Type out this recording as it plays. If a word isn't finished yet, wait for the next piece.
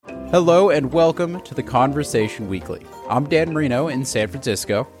Hello and welcome to the Conversation Weekly. I'm Dan Marino in San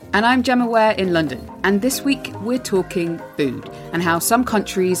Francisco. And I'm Gemma Ware in London. And this week we're talking food and how some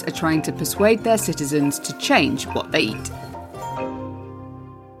countries are trying to persuade their citizens to change what they eat.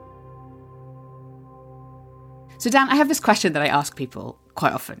 So Dan, I have this question that I ask people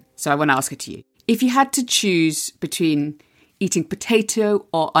quite often, so I want to ask it to you. If you had to choose between eating potato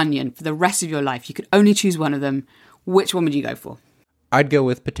or onion for the rest of your life, you could only choose one of them, which one would you go for? I'd go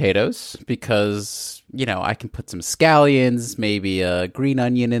with potatoes because, I can put some scallions, maybe a green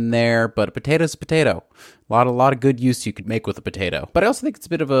onion in there, but a potato's a potato. A lot of good use you could make with a potato. But I also think it's a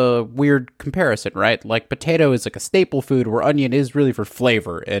bit of a weird comparison, right? Like potato is like a staple food where onion is really for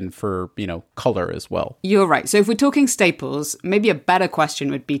flavor and for, color as well. You're right. So if we're talking staples, maybe a better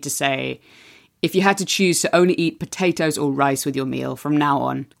question would be to say, if you had to choose to only eat potatoes or rice with your meal from now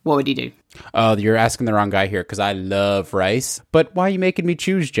on, what would you do? You're asking the wrong guy here because I love rice. But why are you making me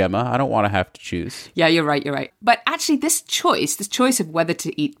choose, Gemma? I don't want to have to choose. Yeah, you're right. But actually this choice of whether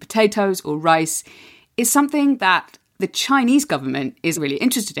to eat potatoes or rice is something that the Chinese government is really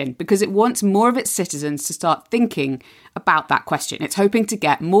interested in because it wants more of its citizens to start thinking about that question. It's hoping to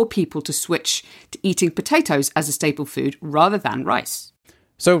get more people to switch to eating potatoes as a staple food rather than rice.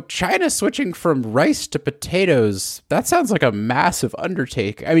 So China switching from rice to potatoes, that sounds like a massive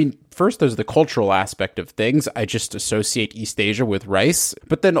undertaking. I mean, first there's the cultural aspect of things. I just associate East Asia with rice.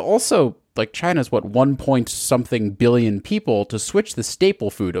 But then also, China's 1 point something billion people to switch the staple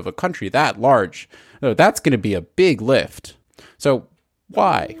food of a country that large. That's going to be a big lift. So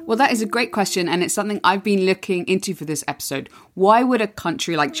why? Well, that is a great question, and it's something I've been looking into for this episode. Why would a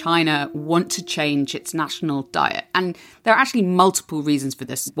country like China want to change its national diet? And there are actually multiple reasons for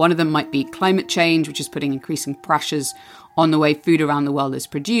this. One of them might be climate change, which is putting increasing pressures on the way food around the world is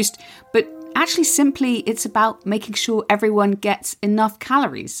produced. But actually, simply, it's about making sure everyone gets enough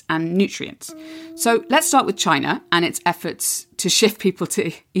calories and nutrients. So let's start with China and its efforts to shift people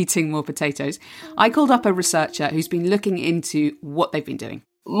to eating more potatoes. I called up a researcher who's been looking into what they've been doing.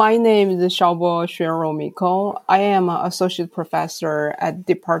 My name is Xiaobo Xuanrou. I am an associate professor at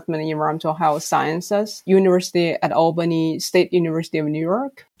Department of Environmental Health Sciences, University at Albany, State University of New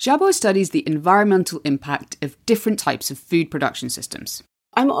York. Xiaobo studies the environmental impact of different types of food production systems.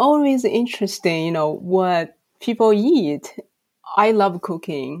 I'm always interested in, what people eat. I love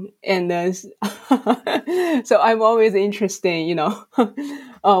cooking. And so I'm always interested in,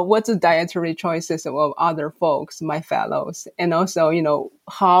 what's the dietary choices of other folks, my fellows, and also,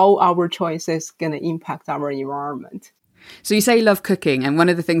 how our choices going to impact our environment. So you say you love cooking, and one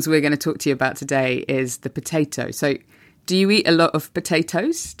of the things we're going to talk to you about today is the potato. So do you eat a lot of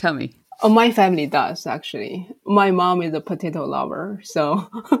potatoes? Tell me. My family does, actually. My mom is a potato lover, so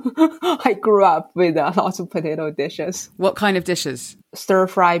I grew up with lots of potato dishes. What kind of dishes?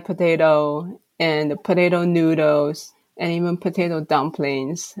 Stir-fried potato and potato noodles and even potato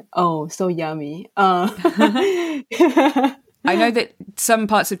dumplings. Oh, so yummy. I know that some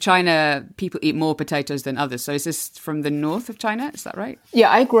parts of China, people eat more potatoes than others. So is this from the north of China? Is that right? Yeah,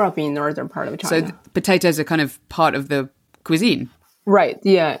 I grew up in northern part of China. So potatoes are kind of part of the cuisine? Right,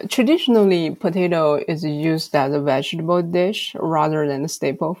 yeah. Traditionally, potato is used as a vegetable dish rather than a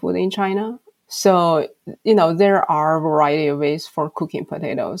staple food in China. So, there are a variety of ways for cooking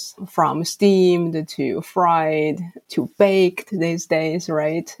potatoes, from steamed to fried to baked these days,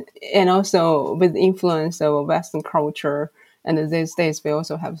 right? And also with the influence of Western culture, and these days we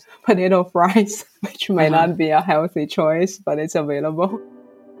also have potato fries, which may not be a healthy choice, but it's available.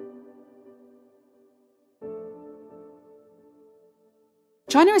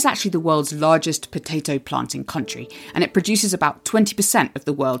 China is actually the world's largest potato planting country, and it produces about 20% of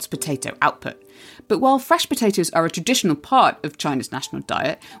the world's potato output. But while fresh potatoes are a traditional part of China's national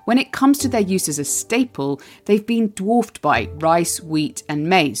diet, when it comes to their use as a staple, they've been dwarfed by rice, wheat, and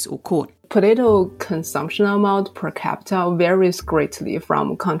maize or corn. Potato consumption amount per capita varies greatly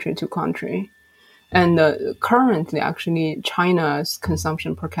from country to country. And currently, actually, China's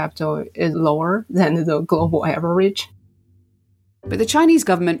consumption per capita is lower than the global average. But the Chinese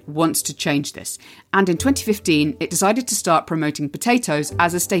government wants to change this, and in 2015, it decided to start promoting potatoes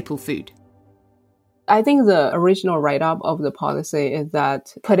as a staple food. I think the original write-up of the policy is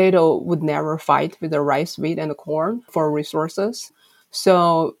that potato would never fight with the rice, wheat, and the corn for resources.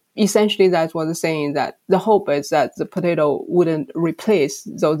 So essentially, that's what it's saying, that the hope is that the potato wouldn't replace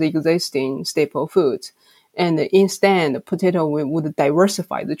those existing staple foods. And instead, the potato would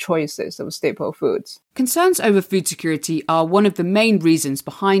diversify the choices of staple foods. Concerns over food security are one of the main reasons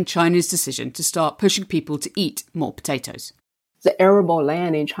behind China's decision to start pushing people to eat more potatoes. The arable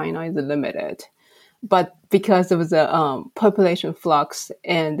land in China is limited. But because of the population flux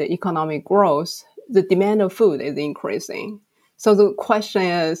and the economic growth, the demand of food is increasing. So the question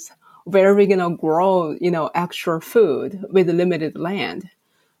is, where are we going to grow, extra food with limited land?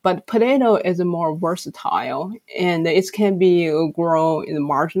 But potato is more versatile, and it can be grown in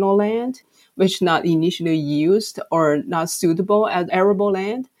marginal land, which not initially used or not suitable as arable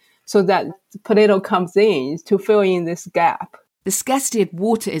land. So that potato comes in to fill in this gap. The scarcity of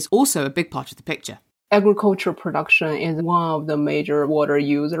water is also a big part of the picture. Agricultural production is one of the major water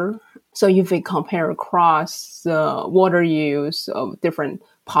users. So if we compare across the water use of different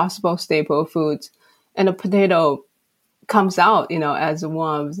possible staple foods, and the potato comes out, as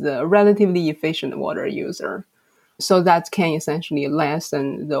one of the relatively efficient water user. So that can essentially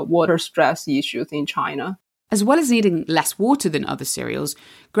lessen the water stress issues in China. As well as needing less water than other cereals,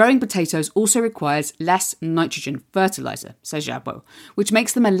 growing potatoes also requires less nitrogen fertilizer, says Xiaobo, which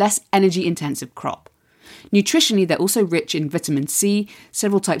makes them a less energy-intensive crop. Nutritionally, they're also rich in vitamin C,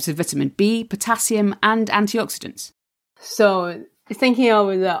 several types of vitamin B, potassium, and antioxidants. So thinking of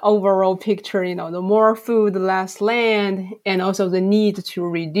the overall picture, the more food, the less land, and also the need to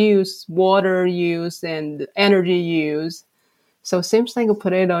reduce water use and energy use. So it seems like a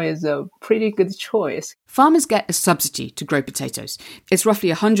potato is a pretty good choice. Farmers get a subsidy to grow potatoes. It's roughly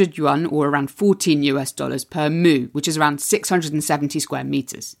 100 yuan or around $14 per mu, which is around 670 square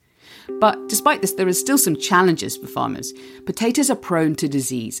meters. But despite this, there are still some challenges for farmers. Potatoes are prone to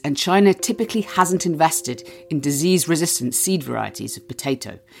disease, and China typically hasn't invested in disease-resistant seed varieties of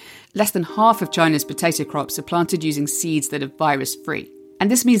potato. Less than half of China's potato crops are planted using seeds that are virus-free. And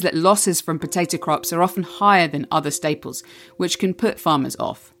this means that losses from potato crops are often higher than other staples, which can put farmers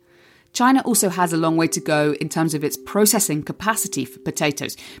off. China also has a long way to go in terms of its processing capacity for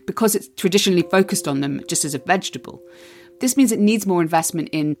potatoes, because it's traditionally focused on them just as a vegetable. This means it needs more investment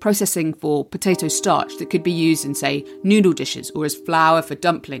in processing for potato starch that could be used in, say, noodle dishes or as flour for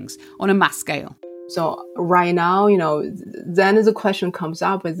dumplings on a mass scale. So right now, then the question comes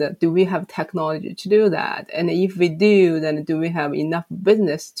up is that, do we have technology to do that? And if we do, then do we have enough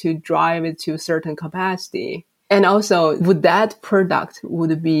business to drive it to a certain capacity? And also, would that product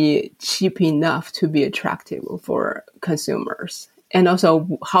would be cheap enough to be attractive for consumers? And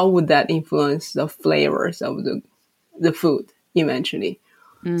also, how would that influence the flavors of the food eventually?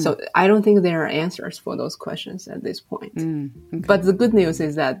 So I don't think there are answers for those questions at this point. Okay. But the good news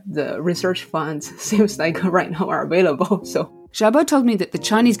is that the research funds seems like right now are available. So Xiaobo told me that the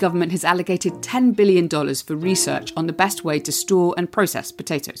Chinese government has allocated $10 billion for research on the best way to store and process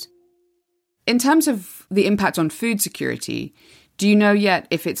potatoes. In terms of the impact on food security, do you know yet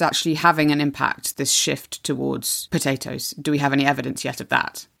if it's actually having an impact, this shift towards potatoes? Do we have any evidence yet of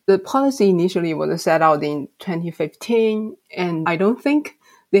that? The policy initially was set out in 2015, and I don't think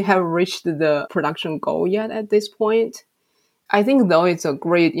they have reached the production goal yet at this point. I think, though, it's a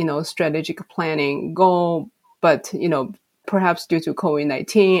great, strategic planning goal, but, perhaps due to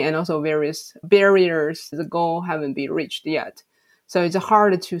COVID-19 and also various barriers, the goal haven't been reached yet. So it's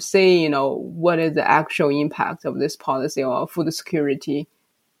hard to say, what is the actual impact of this policy on food security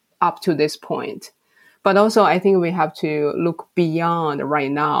up to this point. But also, I think we have to look beyond right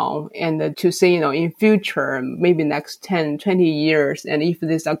now and to say, in future, maybe next 10, 20 years, and if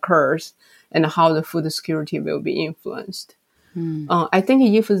this occurs, and how the food security will be influenced. I think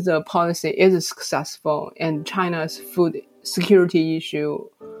if the policy is successful and China's food security issue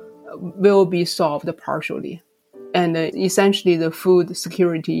will be solved partially, and essentially the food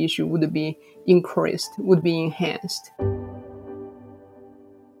security issue would be increased, would be enhanced.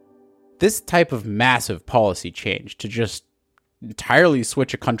 This type of massive policy change to just entirely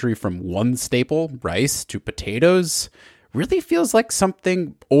switch a country from one staple, rice, to potatoes, really feels like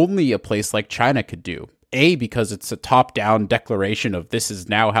something only a place like China could do. A, because it's a top-down declaration of this is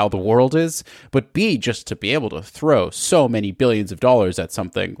now how the world is, but B, just to be able to throw so many billions of dollars at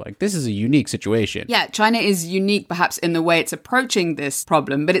something, like this is a unique situation. Yeah, China is unique perhaps in the way it's approaching this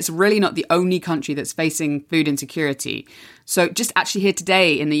problem, but it's really not the only country that's facing food insecurity. So just actually here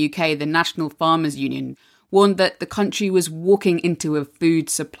today in the UK, the National Farmers Union warned that the country was walking into a food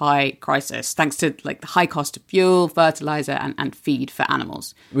supply crisis thanks to the high cost of fuel, fertilizer, and feed for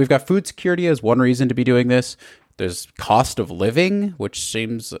animals. We've got food security as one reason to be doing this. There's cost of living, which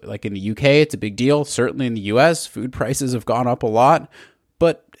seems like in the UK it's a big deal. Certainly in the US, food prices have gone up a lot.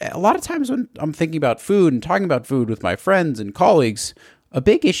 But a lot of times when I'm thinking about food and talking about food with my friends and colleagues, A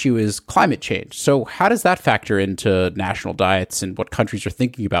big issue is climate change. So how does that factor into national diets and what countries are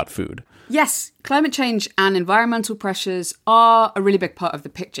thinking about food? Yes, climate change and environmental pressures are a really big part of the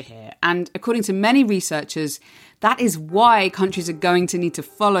picture here. And according to many researchers, that is why countries are going to need to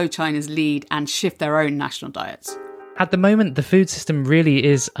follow China's lead and shift their own national diets. At the moment, the food system really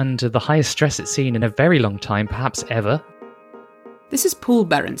is under the highest stress it's seen in a very long time, perhaps ever. This is Paul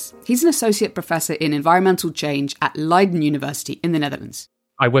Berends. He's an associate professor in environmental change at Leiden University in the Netherlands.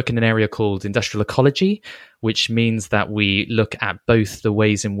 I work in an area called industrial ecology, which means that we look at both the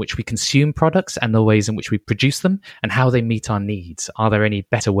ways in which we consume products and the ways in which we produce them and how they meet our needs. Are there any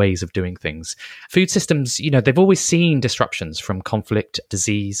better ways of doing things? Food systems, they've always seen disruptions from conflict,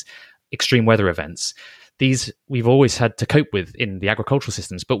 disease, extreme weather events. These we've always had to cope with in the agricultural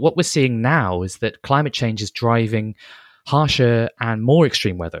systems. But what we're seeing now is that climate change is driving harsher and more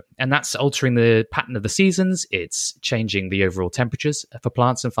extreme weather. And that's altering the pattern of the seasons. It's changing the overall temperatures for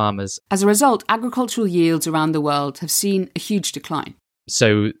plants and farmers. As a result, agricultural yields around the world have seen a huge decline.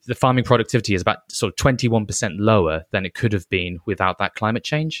 So the farming productivity is about sort of 21% lower than it could have been without that climate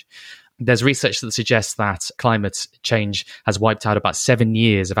change. There's research that suggests that climate change has wiped out about 7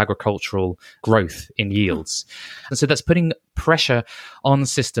 years of agricultural growth in yields. And so that's putting pressure on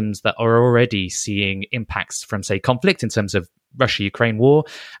systems that are already seeing impacts from, say, conflict in terms of Russia-Ukraine war,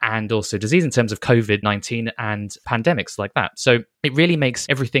 and also disease in terms of COVID-19 and pandemics like that. So it really makes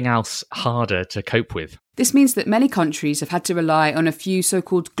everything else harder to cope with. This means that many countries have had to rely on a few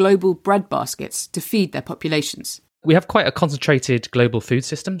so-called global bread baskets to feed their populations. We have quite a concentrated global food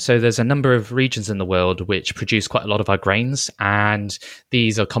system. So there's a number of regions in the world which produce quite a lot of our grains, and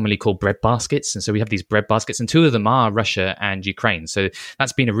these are commonly called bread baskets. And so we have these bread baskets, and two of them are Russia and Ukraine. So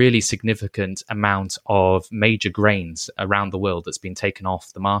that's been a really significant amount of major grains around the world that's been taken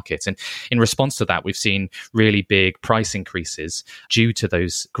off the market. And in response to that, we've seen really big price increases due to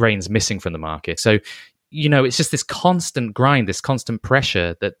those grains missing from the market. So it's just this constant grind, this constant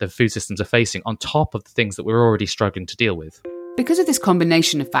pressure that the food systems are facing on top of the things that we're already struggling to deal with. Because of this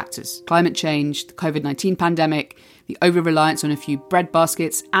combination of factors, climate change, the COVID-19 pandemic, the over-reliance on a few bread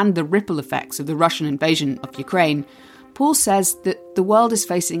baskets, and the ripple effects of the Russian invasion of Ukraine, Paul says that the world is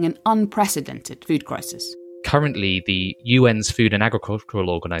facing an unprecedented food crisis. Currently, the UN's Food and Agricultural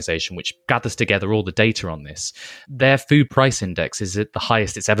Organization, which gathers together all the data on this, their food price index is at the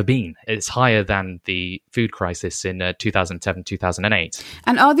highest it's ever been. It's higher than the food crisis in 2007, 2008.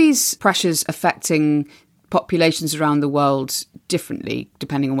 And are these pressures affecting populations around the world differently,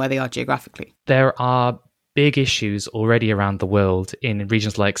 depending on where they are geographically? There are big issues already around the world in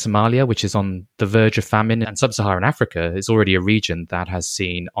regions like Somalia, which is on the verge of famine, and sub-Saharan Africa is already a region that has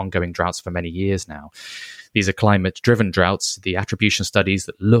seen ongoing droughts for many years now. These are climate-driven droughts. The attribution studies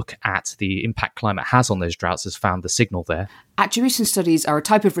that look at the impact climate has on those droughts has found the signal there. Attribution studies are a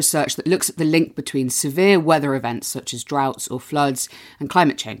type of research that looks at the link between severe weather events such as droughts or floods and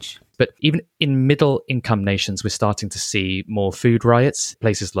climate change. But even in middle-income nations, we're starting to see more food riots,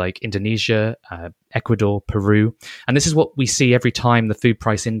 places like Indonesia, Ecuador, Peru. And this is what we see every time the food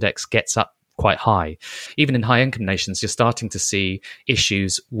price index gets up quite high. Even in high-income nations, you're starting to see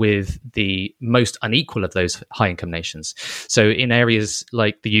issues with the most unequal of those high-income nations. So in areas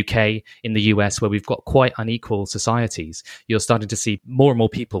like the UK, in the US, where we've got quite unequal societies, you're starting to see more and more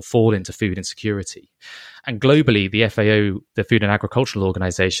people fall into food insecurity. And globally, the FAO, the Food and Agricultural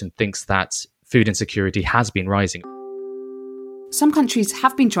Organization, thinks that food insecurity has been rising. Some countries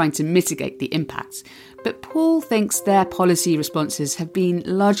have been trying to mitigate the impacts, but Paul thinks their policy responses have been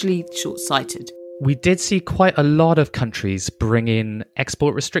largely short-sighted. We did see quite a lot of countries bring in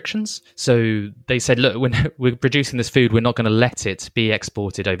export restrictions. So they said, look, when we're producing this food, we're not going to let it be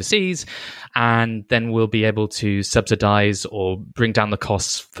exported overseas, and then we'll be able to subsidize or bring down the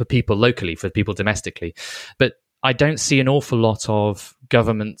costs for people locally, for people domestically. But I don't see an awful lot of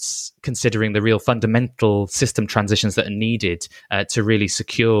governments considering the real fundamental system transitions that are needed to really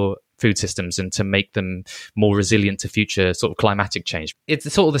secure food systems and to make them more resilient to future sort of climatic change.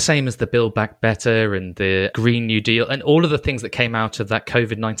 It's sort of the same as the Build Back Better and the Green New Deal and all of the things that came out of that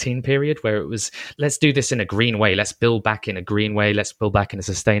COVID-19 period, where it was, let's do this in a green way, let's build back in a green way, let's build back in a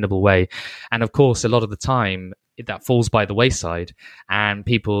sustainable way. And of course, a lot of the time, that falls by the wayside, and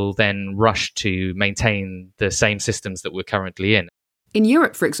people then rush to maintain the same systems that we're currently in. In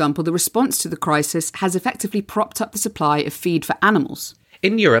Europe, for example, the response to the crisis has effectively propped up the supply of feed for animals.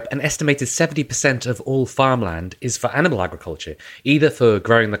 In Europe, an estimated 70% of all farmland is for animal agriculture, either for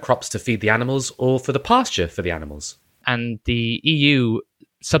growing the crops to feed the animals or for the pasture for the animals. And the EU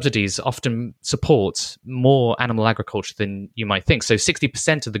subsidies often support more animal agriculture than you might think. So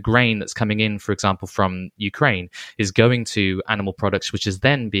 60% of the grain that's coming in, for example, from Ukraine is going to animal products, which is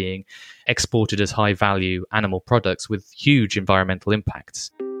then being exported as high value animal products with huge environmental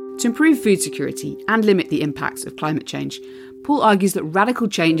impacts. To improve food security and limit the impacts of climate change, Paul argues that radical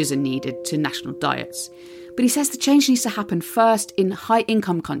changes are needed to national diets. But he says the change needs to happen first in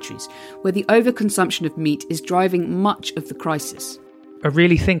high-income countries, where the overconsumption of meat is driving much of the crisis. I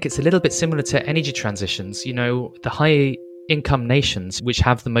really think it's a little bit similar to energy transitions. You know, the high income nations which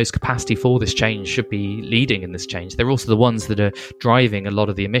have the most capacity for this change should be leading in this change. They're also the ones that are driving a lot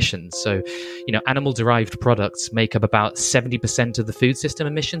of the emissions. So, you know, animal derived products make up about 70% of the food system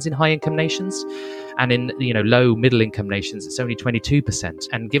emissions in high income nations. And in, you know, low middle income nations, it's only 22%.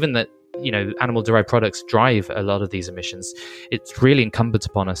 And given that, you know, animal derived products drive a lot of these emissions, it's really incumbent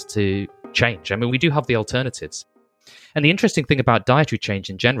upon us to change. I mean, we do have the alternatives. And the interesting thing about dietary change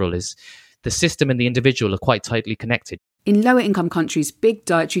in general is the system and the individual are quite tightly connected. In lower income countries, big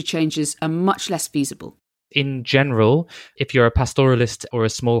dietary changes are much less feasible. In general, if you're a pastoralist or a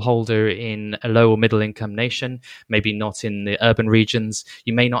smallholder in a low or middle income nation, maybe not in the urban regions,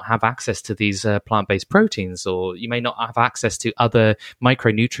 you may not have access to these plant-based proteins, or you may not have access to other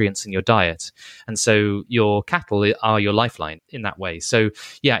micronutrients in your diet. And so your cattle are your lifeline in that way. So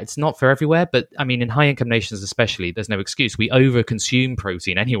yeah, it's not for everywhere, but I mean, in high income nations especially, there's no excuse. We overconsume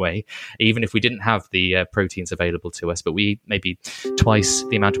protein anyway, even if we didn't have the proteins available to us, but we eat maybe twice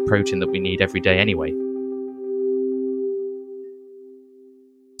the amount of protein that we need every day anyway.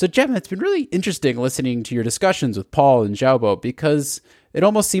 So, Gemma, it's been really interesting listening to your discussions with Paul and Xiaobo, because it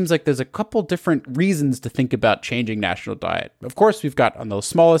almost seems like there's a couple different reasons to think about changing national diet. Of course, we've got on the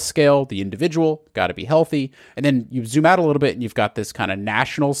smallest scale, the individual, got to be healthy. And then you zoom out a little bit and you've got this kind of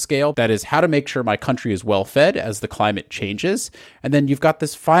national scale, that is how to make sure my country is well fed as the climate changes. And then you've got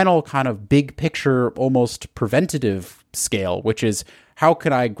this final kind of big picture, almost preventative scale, which is how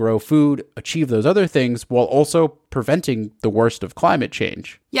can I grow food, achieve those other things while also preventing the worst of climate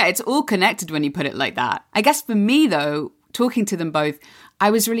change? Yeah, it's all connected when you put it like that. I guess for me, though, talking to them both,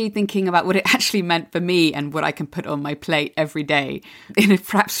 I was really thinking about what it actually meant for me and what I can put on my plate every day in a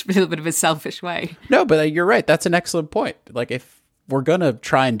perhaps a little bit of a selfish way. No, but you're right. That's an excellent point. Like, if we're going to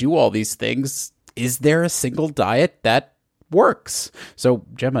try and do all these things, is there a single diet that works? So,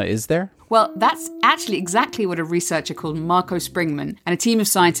 Gemma, is there? Well, that's actually exactly what a researcher called Marco Springmann and a team of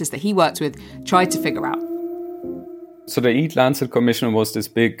scientists that he worked with tried to figure out. So the Eat Lancet Commission was this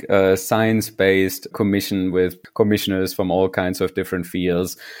big science-based commission with commissioners from all kinds of different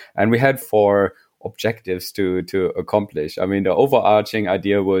fields. And we had 4 objectives to accomplish. I mean, the overarching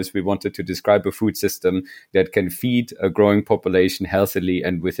idea was we wanted to describe a food system that can feed a growing population healthily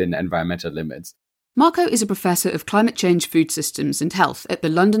and within environmental limits. Marco is a professor of climate change, food systems and health at the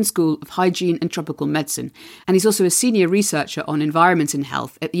London School of Hygiene and Tropical Medicine, and he's also a senior researcher on environment and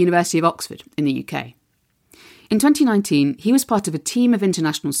health at the University of Oxford in the UK. In 2019, he was part of a team of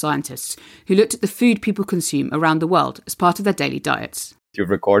international scientists who looked at the food people consume around the world as part of their daily diets. You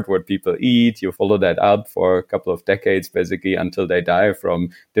record what people eat, you follow that up for a couple of decades, basically, until they die from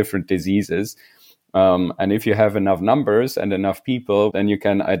different diseases. And if you have enough numbers and enough people, then you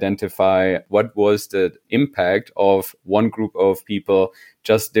can identify what was the impact of one group of people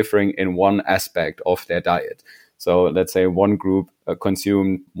just differing in one aspect of their diet. So let's say one group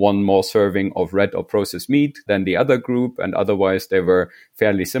consumed one more serving of red or processed meat than the other group, and otherwise they were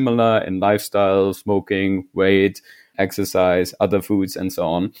fairly similar in lifestyle, smoking, weight, exercise, other foods, and so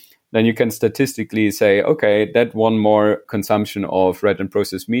on. Then you can statistically say, okay, that one more consumption of red and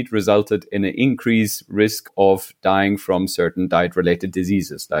processed meat resulted in an increased risk of dying from certain diet-related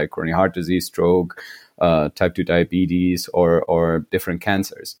diseases like coronary heart disease, stroke, type 2 diabetes, or different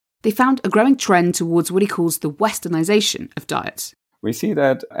cancers. They found a growing trend towards what he calls the westernization of diets. We see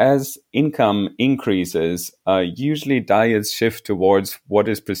that as income increases, usually diets shift towards what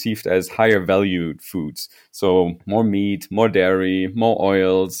is perceived as higher valued foods. So more meat, more dairy, more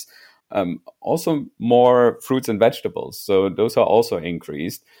oils, also more fruits and vegetables. So those are also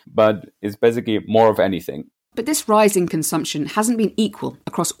increased, but it's basically more of anything. But this rise in consumption hasn't been equal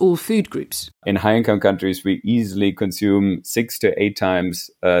across all food groups. In high-income countries, we easily consume 6 to 8 times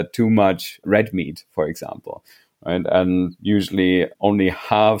too much red meat, for example. Right? And usually only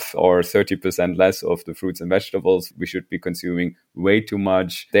half or 30% less of the fruits and vegetables. We should be consuming way too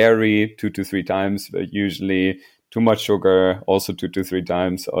much dairy, 2 to 3 times, but usually too much sugar, also 2 to 3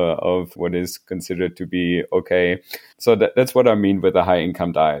 times of what is considered to be okay. So that's what I mean with a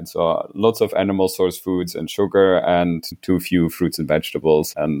high-income diet. So lots of animal source foods and sugar, and too few fruits and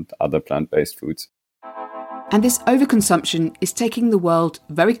vegetables and other plant-based foods. And this overconsumption is taking the world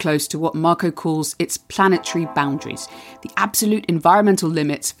very close to what Marco calls its planetary boundaries, the absolute environmental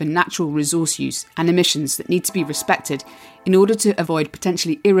limits for natural resource use and emissions that need to be respected in order to avoid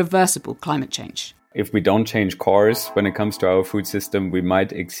potentially irreversible climate change. If we don't change course when it comes to our food system, we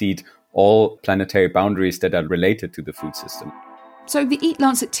might exceed all planetary boundaries that are related to the food system. So the Eat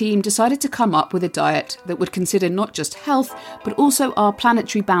Lancet team decided to come up with a diet that would consider not just health, but also our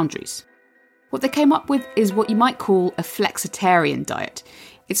planetary boundaries. What they came up with is what you might call a flexitarian diet.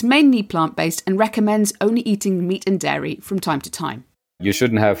 It's mainly plant-based and recommends only eating meat and dairy from time to time. You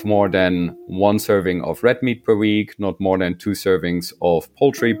shouldn't have more than 1 serving of red meat per week, not more than 2 servings of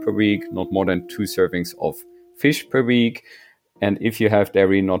poultry per week, not more than 2 servings of fish per week. And if you have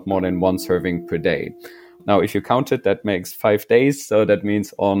dairy, not more than 1 serving per day. Now, if you count it, that makes 5 days. So that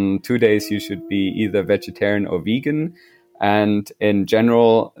means on 2 days, you should be either vegetarian or vegan. And in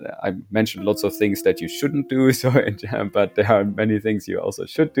general, I mentioned lots of things that you shouldn't do. But there are many things you also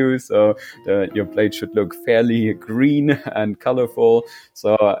should do. So your plate should look fairly green and colorful.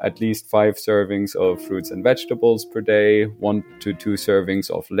 So at least 5 servings of fruits and vegetables per day, 1 to 2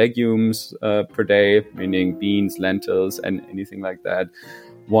 servings of legumes per day, meaning beans, lentils, and anything like that.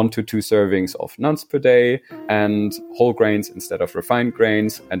 1 to 2 servings of nuts per day, and whole grains instead of refined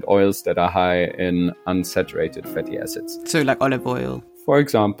grains, and oils that are high in unsaturated fatty acids. So like olive oil, for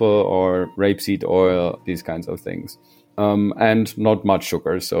example, or rapeseed oil, these kinds of things. And not much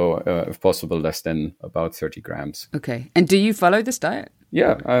sugar, so if possible, less than about 30 grams. Okay. And do you follow this diet?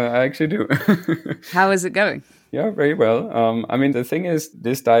 Yeah, I actually do. How is it going? Yeah, very well. I mean, the thing is,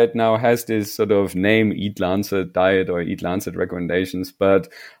 this diet now has this sort of name, Eat Lancet diet or Eat Lancet recommendations, but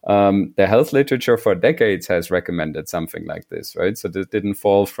the health literature for decades has recommended something like this, right? So this didn't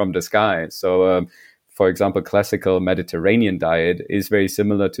fall from the sky. So, for example, classical Mediterranean diet is very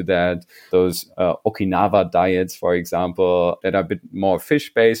similar to that. Those Okinawa diets, for example, that are a bit more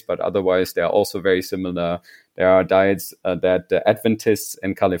fish-based, but otherwise they're also very similar. There are diets that the Adventists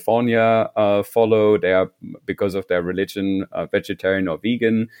in California follow. They are, because of their religion, vegetarian or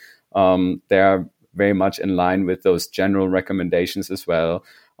vegan. They are very much in line with those general recommendations as well.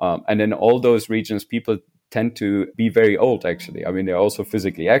 And in all those regions, people tend to be very old, actually. I mean, they're also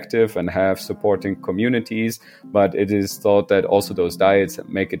physically active and have supporting communities, but it is thought that also those diets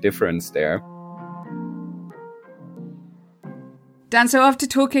make a difference there. Dan, so after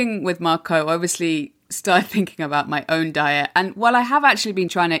talking with Marco, obviously started thinking about my own diet. And while I have actually been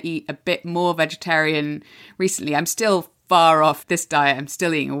trying to eat a bit more vegetarian recently, I'm still far off this diet. I'm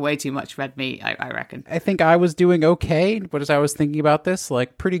still eating way too much red meat, I reckon. I think I was doing okay, but as I was thinking about this,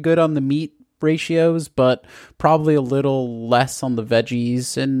 like pretty good on the meat ratios, but probably a little less on the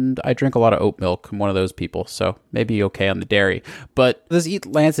veggies. And I drink a lot of oat milk. I'm one of those people, so maybe okay on the dairy. But this Eat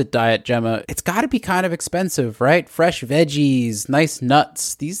Lancet diet, Gemma, it's got to be kind of expensive, right? Fresh veggies, nice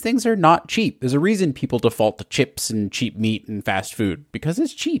nuts. These things are not cheap. There's a reason people default to chips and cheap meat and fast food, because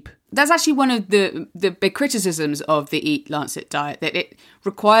it's cheap. That's actually one of the big criticisms of the Eat Lancet diet, that it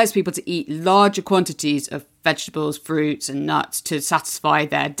requires people to eat larger quantities of vegetables, fruits and nuts to satisfy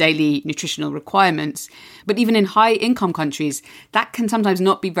their daily nutritional requirements. But even in high income countries, that can sometimes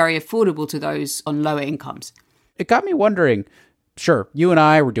not be very affordable to those on lower incomes. It got me wondering, sure, you and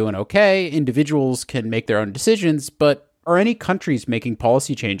I were doing okay. Individuals can make their own decisions, but are any countries making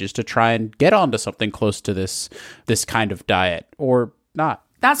policy changes to try and get onto something close to this kind of diet, or not?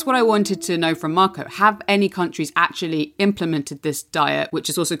 That's what I wanted to know from Marco. Have any countries actually implemented this diet, which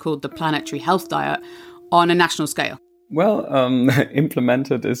is also called the planetary health diet, on a national scale? Well,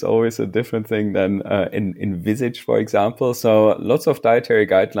 implemented is always a different thing than envisaged, for example. So lots of dietary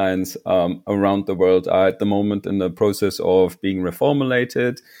guidelines around the world are at the moment in the process of being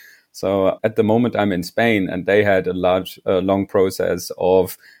reformulated. So at the moment I'm in Spain, and they had a long process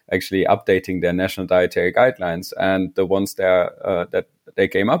of actually updating their national dietary guidelines. And the ones that they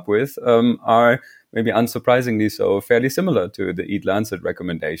came up with are maybe unsurprisingly so fairly similar to the Eat Lancet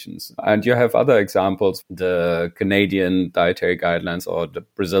recommendations. And you have other examples, the Canadian dietary guidelines or the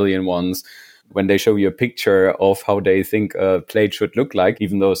Brazilian ones, when they show you a picture of how they think a plate should look like,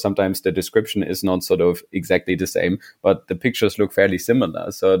 even though sometimes the description is not sort of exactly the same, but the pictures look fairly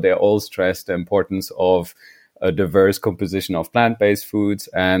similar. So they all stress the importance of a diverse composition of plant-based foods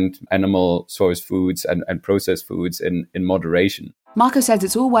and animal source foods and processed foods in moderation. Marco says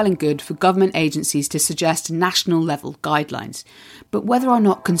it's all well and good for government agencies to suggest national level guidelines, but whether or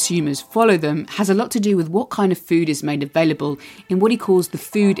not consumers follow them has a lot to do with what kind of food is made available in what he calls the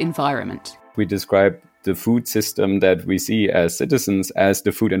food environment. We describe the food system that we see as citizens as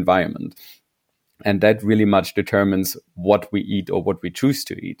the food environment. And that really much determines what we eat or what we choose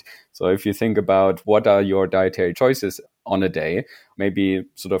to eat. So if you think about what are your dietary choices on a day, maybe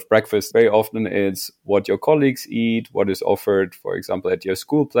sort of breakfast, very often it's what your colleagues eat, what is offered, for example, at your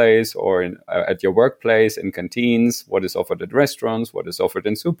school place or at your workplace, in canteens, what is offered at restaurants, what is offered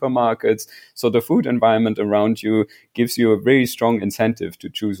in supermarkets. So the food environment around you gives you a very strong incentive to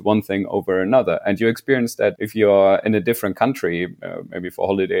choose one thing over another. And you experience that if you're in a different country, maybe for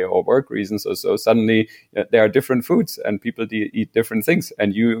holiday or work reasons or so, suddenly there are different foods and people eat different things,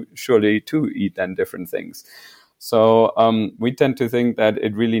 and you surely too eat then different things. So we tend to think that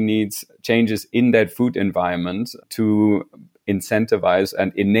it really needs changes in that food environment to incentivize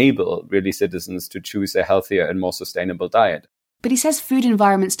and enable really citizens to choose a healthier and more sustainable diet. But he says food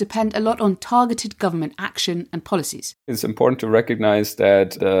environments depend a lot on targeted government action and policies. It's important to recognize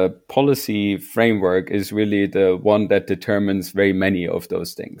that the policy framework is really the one that determines very many of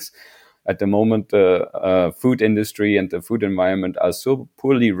those things. At the moment, the food industry and the food environment are so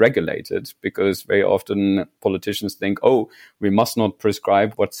poorly regulated because very often politicians think, oh, we must not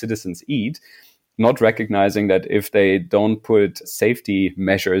prescribe what citizens eat, not recognizing that if they don't put safety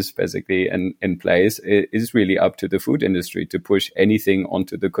measures basically in place, it is really up to the food industry to push anything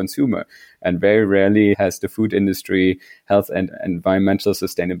onto the consumer. And very rarely has the food industry health and environmental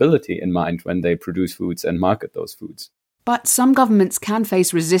sustainability in mind when they produce foods and market those foods. But some governments can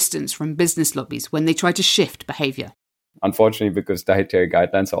face resistance from business lobbies when they try to shift behavior. Unfortunately, because dietary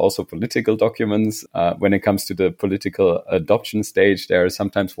guidelines are also political documents, when it comes to the political adoption stage, they are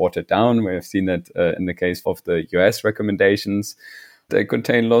sometimes watered down. We have seen that in the case of the US recommendations. They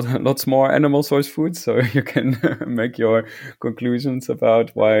contain lots more animal source foods, so you can make your conclusions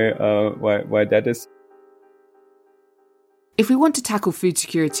about why that is. If we want to tackle food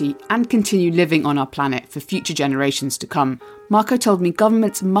security and continue living on our planet for future generations to come, Marco told me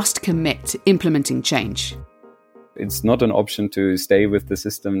governments must commit to implementing change. It's not an option to stay with the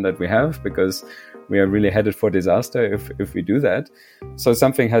system that we have because we are really headed for disaster if we do that. So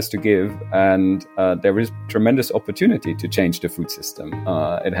something has to give, and there is tremendous opportunity to change the food system.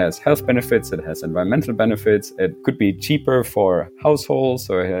 It has health benefits, it has environmental benefits, it could be cheaper for households,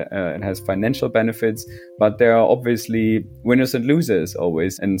 or it has financial benefits, but there are obviously winners and losers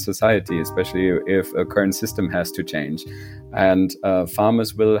always in society, especially if a current system has to change. And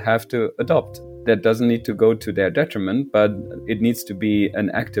farmers will have to adopt. That doesn't need to go to their detriment, but it needs to be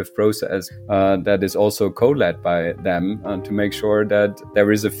an active process that is also co-led by them to make sure that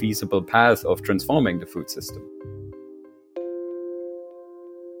there is a feasible path of transforming the food system.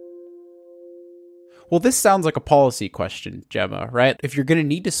 Well, this sounds like a policy question, Gemma, right? If you're going to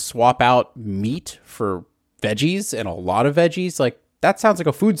need to swap out meat for veggies and a lot of veggies, like that sounds like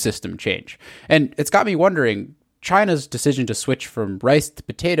a food system change. And it's got me wondering, China's decision to switch from rice to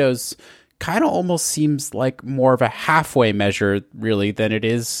potatoes kind of almost seems like more of a halfway measure, really, than it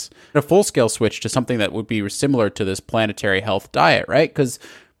is a full-scale switch to something that would be similar to this planetary health diet, right? Because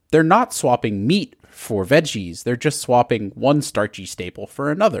they're not swapping meat for veggies. They're just swapping one starchy staple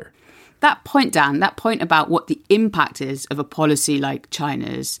for another. That point, Dan, that point about what the impact is of a policy like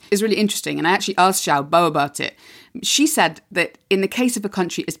China's is really interesting. And I actually asked Xiaobo about it. She said that in the case of a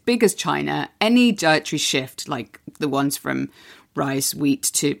country as big as China, any dietary shift, like the ones from rice, wheat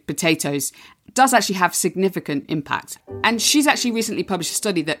to potatoes, does actually have significant impact. And she's actually recently published a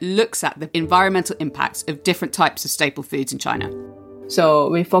study that looks at the environmental impacts of different types of staple foods in China. So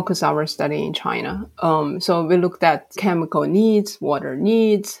we focus our study in China. So we looked at chemical needs, water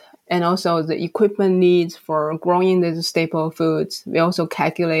needs, and also the equipment needs for growing these staple foods. We also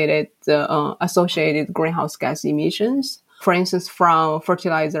calculated the associated greenhouse gas emissions, for instance, from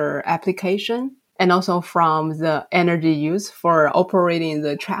fertilizer application, and also from the energy used for operating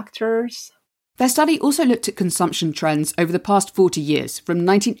the tractors. Their study also looked at consumption trends over the past 40 years, from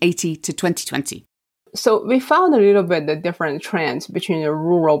 1980 to 2020. So we found a little bit the different trends between the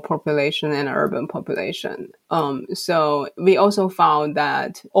rural population and urban population. So we also found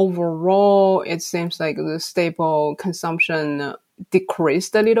that overall, it seems like the staple consumption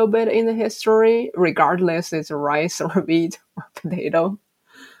decreased a little bit in the history, regardless it's rice or wheat or potato,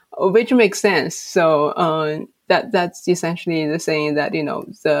 which makes sense. So that's essentially the saying that, you know,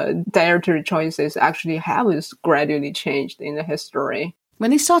 the dietary choices actually have gradually changed in the history. When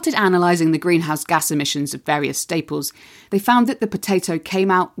they started analysing the greenhouse gas emissions of various staples, they found that the potato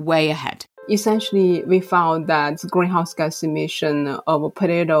came out way ahead. Essentially, we found that greenhouse gas emission of a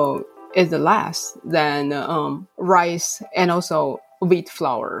potato is less than rice and also wheat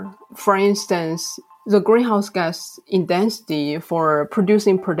flour. For instance, the greenhouse gas intensity for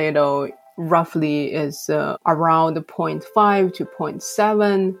producing potato roughly is around 0.5 to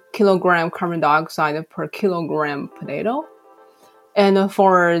 0.7 kilogram carbon dioxide per kilogram potato. And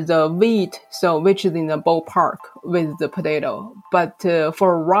for the wheat, so which is in the ballpark with the potato, but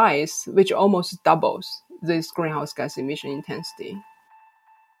for rice, which almost doubles this greenhouse gas emission intensity.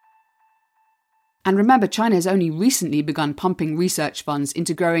 And remember, China has only recently begun pumping research funds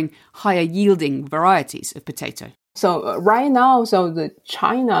into growing higher yielding varieties of potato. So right now, the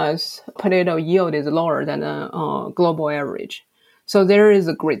China's potato yield is lower than the global average. So there is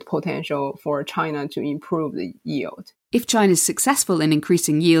a great potential for China to improve the yield. If China is successful in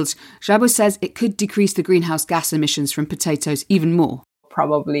increasing yields, Xiaobo says it could decrease the greenhouse gas emissions from potatoes even more.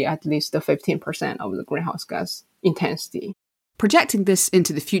 Probably at least 15% of the greenhouse gas intensity. Projecting this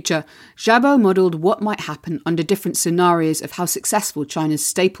into the future, Xiaobo modelled what might happen under different scenarios of how successful China's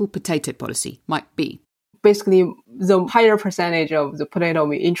staple potato policy might be. Basically, the higher percentage of the potato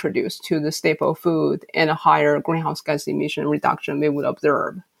we introduce to the staple food and a higher greenhouse gas emission reduction we would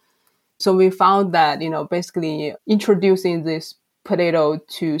observe. So we found that, basically introducing this potato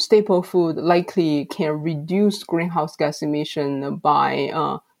to staple food likely can reduce greenhouse gas emission by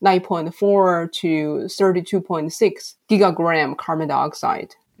 9.4 to 32.6 gigagram carbon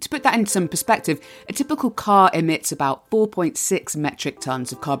dioxide. To put that in some perspective, a typical car emits about 4.6 metric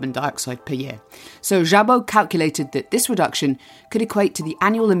tons of carbon dioxide per year. So Xiaobo calculated that this reduction could equate to the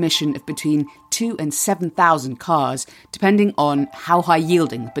annual emission of between 2,000 and 7,000 cars, depending on how high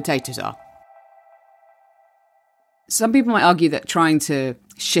yielding the potatoes are. Some people might argue that trying to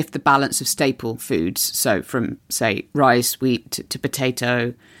shift the balance of staple foods, so from, say, rice, wheat to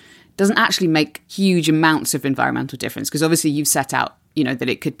potato, doesn't actually make huge amounts of environmental difference, because obviously you've set out that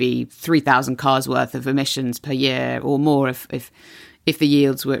it could be 3,000 cars worth of emissions per year or more if the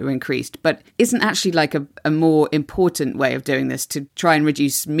yields were increased. But isn't actually like a more important way of doing this to try and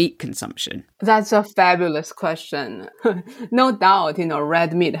reduce meat consumption? That's a fabulous question. No doubt,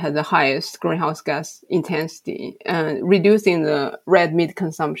 red meat has the highest greenhouse gas intensity, and reducing the red meat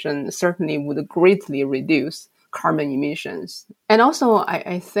consumption certainly would greatly reduce carbon emissions. And also,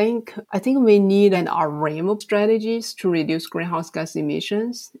 I think we need an array of strategies to reduce greenhouse gas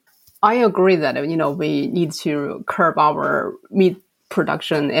emissions. I agree that, we need to curb our meat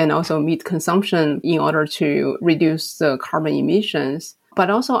production and also meat consumption in order to reduce the carbon emissions. But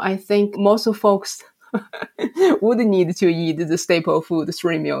also, I think most folks would need to eat the staple food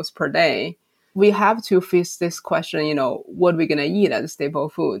 3 meals per day. We have to face this question, what are we going to eat as staple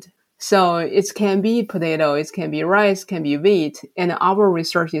food? So it can be potato, it can be rice, can be wheat. And our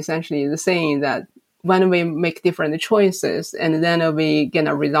research essentially is saying that when we make different choices, and then we get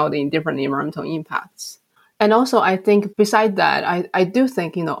a result in different environmental impacts. And also, I think besides that, I do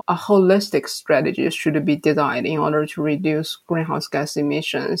think, a holistic strategy should be designed in order to reduce greenhouse gas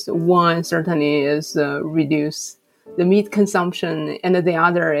emissions. One certainly is reduce the meat consumption, and the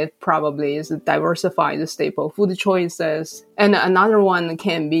other it probably is diversify the staple food choices. And another one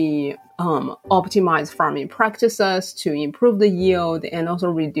can be optimize farming practices to improve the yield and also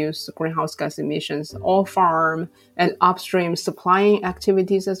reduce greenhouse gas emissions off farm and upstream supplying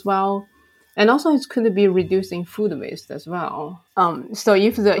activities as well. And also it could be reducing food waste as well. So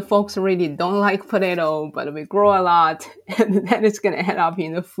if the folks really don't like potato, but we grow a lot, and then it's going to end up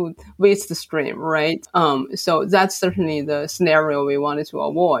in the food waste stream, right? So that's certainly the scenario we wanted to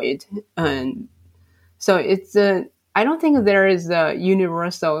avoid. And so it's I don't think there is a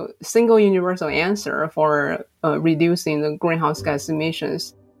single universal answer for reducing the greenhouse gas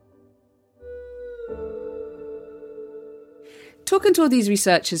emissions. Talking to all these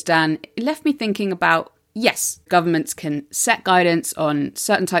researchers, Dan, it left me thinking about, yes, governments can set guidance on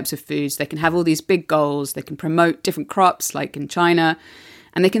certain types of foods. They can have all these big goals. They can promote different crops, like in China,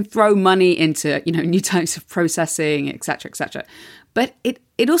 and they can throw money into, new types of processing, et cetera, et cetera. But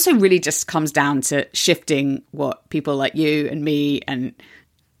it also really just comes down to shifting what people like you and me and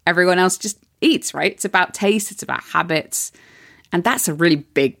everyone else just eats, right? It's about taste. It's about habits. And that's a really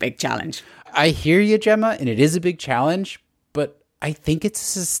big, big challenge. I hear you, Gemma, and it is a big challenge, but I think it's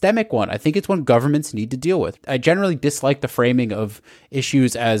a systemic one. I think it's one governments need to deal with. I generally dislike the framing of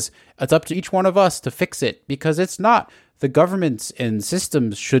issues as it's up to each one of us to fix it, because it's not. The governments and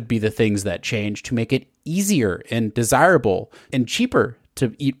systems should be the things that change to make it easier and desirable and cheaper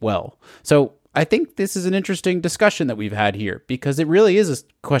to eat well. So I think this is an interesting discussion that we've had here, because it really is a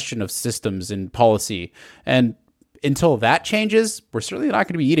question of systems and policy. And until that changes, we're certainly not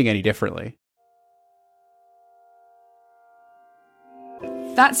going to be eating any differently.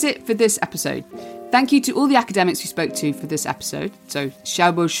 That's it for this episode. Thank you to all the academics we spoke to for this episode, so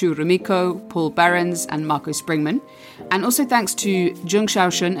Xiaobo Shu Rumiko, Paul Behrens, and Marco Springman. And also thanks to Zheng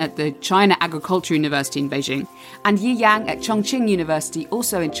Xiaoshen at the China Agriculture University in Beijing, and Yi Yang at Chongqing University,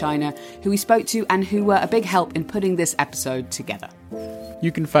 also in China, who we spoke to and who were a big help in putting this episode together.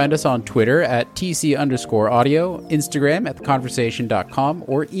 You can find us on Twitter at TC_audio, Instagram at theconversation.com,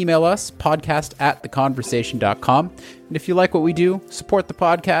 or email us podcast@theconversation.com. And if you like what we do, support the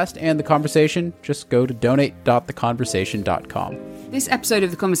podcast and The Conversation, just go to donate.theconversation.com. This episode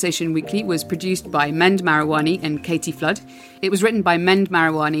of The Conversation Weekly was produced by Mend Marawani and Katie Flood. It was written by Mend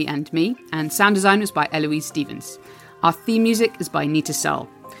Marawani and me, and sound design was by Eloise Stevens. Our theme music is by Nita Searle.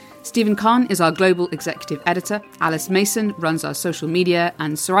 Stephen Kahn is our global executive editor, Alice Mason runs our social media,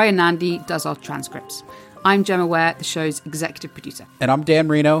 and Soraya Nandi does our transcripts. I'm Gemma Ware, the show's executive producer. And I'm Dan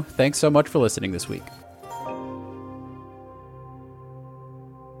Marino. Thanks so much for listening this week.